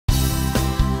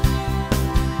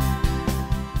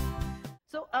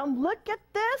Look at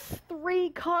this. 3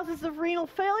 causes of renal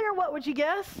failure. What would you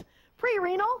guess?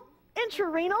 Pre-renal,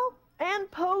 intrarenal, and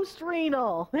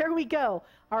post-renal. There we go.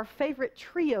 Our favorite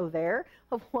trio there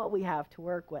of what we have to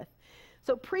work with.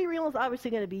 So pre-renal is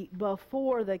obviously going to be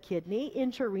before the kidney,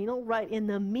 intrarenal right in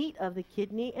the meat of the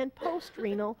kidney, and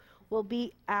post-renal will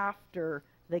be after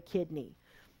the kidney.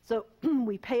 So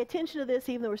we pay attention to this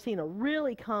even though we're seeing a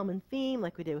really common theme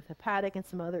like we did with hepatic and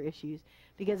some other issues,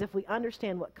 because if we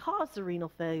understand what caused the renal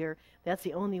failure, that's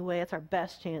the only way, it's our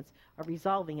best chance of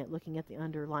resolving it, looking at the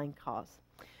underlying cause.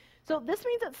 So this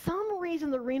means that some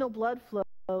reason the renal blood flow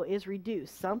is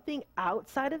reduced. Something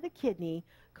outside of the kidney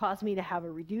caused me to have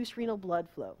a reduced renal blood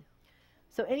flow.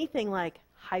 So anything like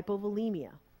hypovolemia,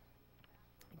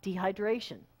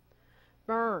 dehydration,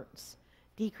 burns,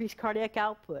 decreased cardiac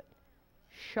output,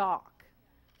 shock,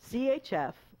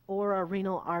 CHF, or a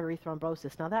renal artery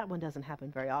thrombosis. Now that one doesn't happen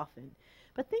very often.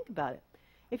 But think about it.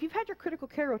 If you've had your critical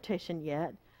care rotation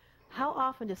yet, how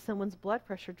often does someone's blood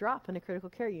pressure drop in a critical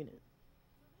care unit?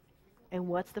 And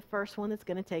what's the first one that's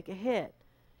going to take a hit?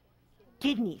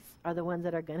 Kidneys are the ones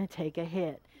that are going to take a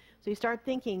hit. So you start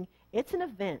thinking, it's an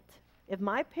event. If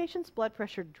my patient's blood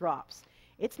pressure drops,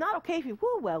 it's not okay if you,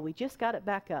 well, we just got it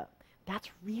back up. That's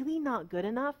really not good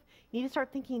enough. You need to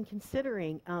start thinking and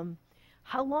considering,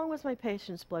 how long was my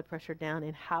patient's blood pressure down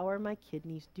and how are my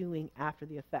kidneys doing after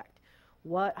the effect?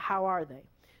 How are they?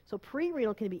 So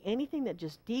pre-renal can be anything that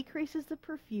just decreases the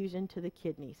perfusion to the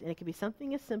kidneys. And it can be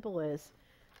something as simple as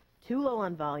too low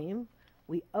on volume,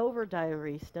 we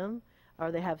over-diuresed them,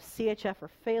 or they have CHF or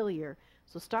failure.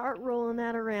 So start rolling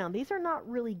that around. These are not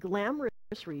really glamorous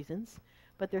reasons,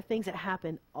 but they're things that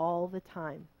happen all the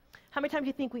time. How many times do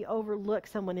you think we overlook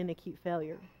someone in acute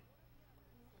failure?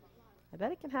 I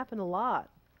bet it can happen a lot.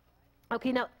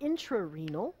 Okay, now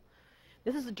intrarenal.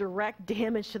 This is a direct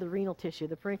damage to the renal tissue,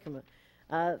 the parenchyma.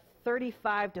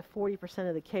 35 to 40%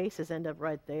 of the cases end up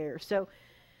right there. So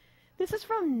this is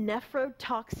from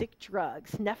nephrotoxic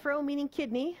drugs. Nephro meaning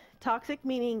kidney, toxic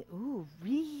meaning,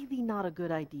 really not a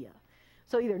good idea.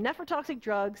 So either nephrotoxic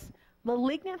drugs,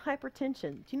 malignant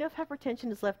hypertension. Do you know if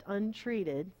hypertension is left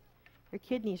untreated, your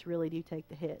kidneys really do take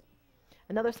the hit.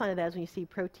 Another sign of that is when you see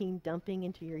protein dumping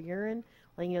into your urine,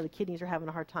 letting you know the kidneys are having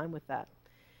a hard time with that.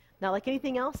 Now, like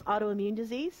anything else, autoimmune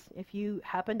disease, if you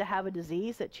happen to have a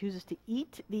disease that chooses to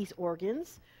eat these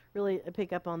organs, really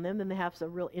pick up on them, then they have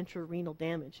some real intrarenal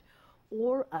damage.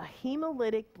 Or a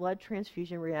hemolytic blood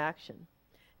transfusion reaction.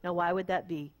 Now, why would that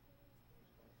be?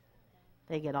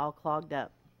 They get all clogged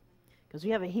up. Because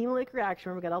we have a hemolytic reaction,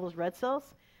 remember, we got all those red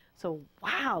cells? So,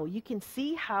 wow, you can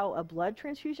see how a blood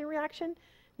transfusion reaction,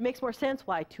 it makes more sense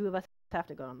why 2 of us have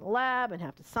to go in the lab and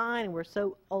have to sign, and we're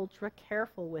so ultra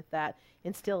careful with that,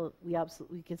 and still,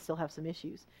 we can still have some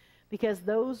issues. Because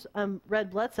those red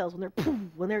blood cells,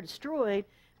 when they're destroyed,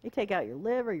 they take out your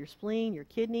liver, your spleen, your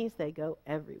kidneys. They go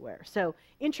everywhere. So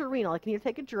intrarenal, I can either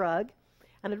take a drug,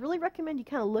 and I'd really recommend you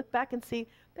kind of look back and see,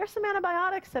 there's some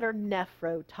antibiotics that are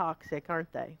nephrotoxic,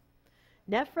 aren't they?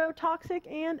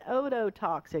 Nephrotoxic and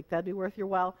ototoxic. That'd be worth your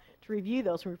while to review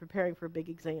those when we're preparing for a big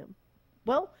exam.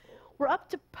 Well, we're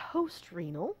up to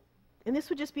post-renal, and this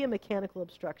would just be a mechanical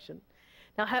obstruction.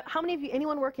 Now, how many of you,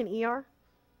 anyone work in ER?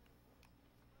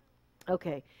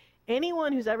 Okay.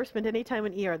 Anyone who's ever spent any time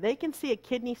in ER, they can see a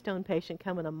kidney stone patient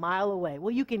coming a mile away. Well,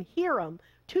 you can hear them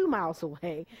 2 miles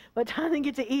away. By the time they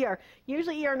get to ER,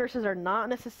 usually ER nurses are not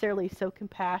necessarily so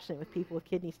compassionate with people with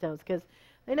kidney stones because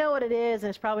they know what it is and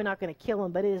it's probably not going to kill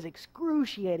them, but it is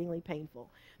excruciatingly painful.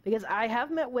 Because I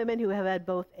have met women who have had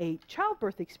both a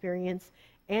childbirth experience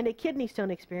and a kidney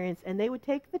stone experience, and they would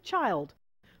take the child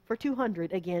for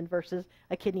 $200 again versus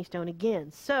a kidney stone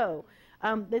again. So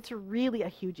it's really a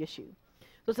huge issue.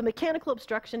 So it's a mechanical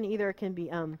obstruction. Either it can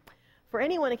be, for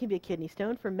anyone, it can be a kidney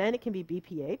stone. For men, it can be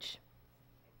BPH,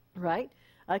 right?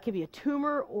 It can be a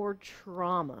tumor or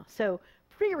trauma. So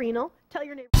pre-renal, tell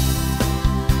your neighbor.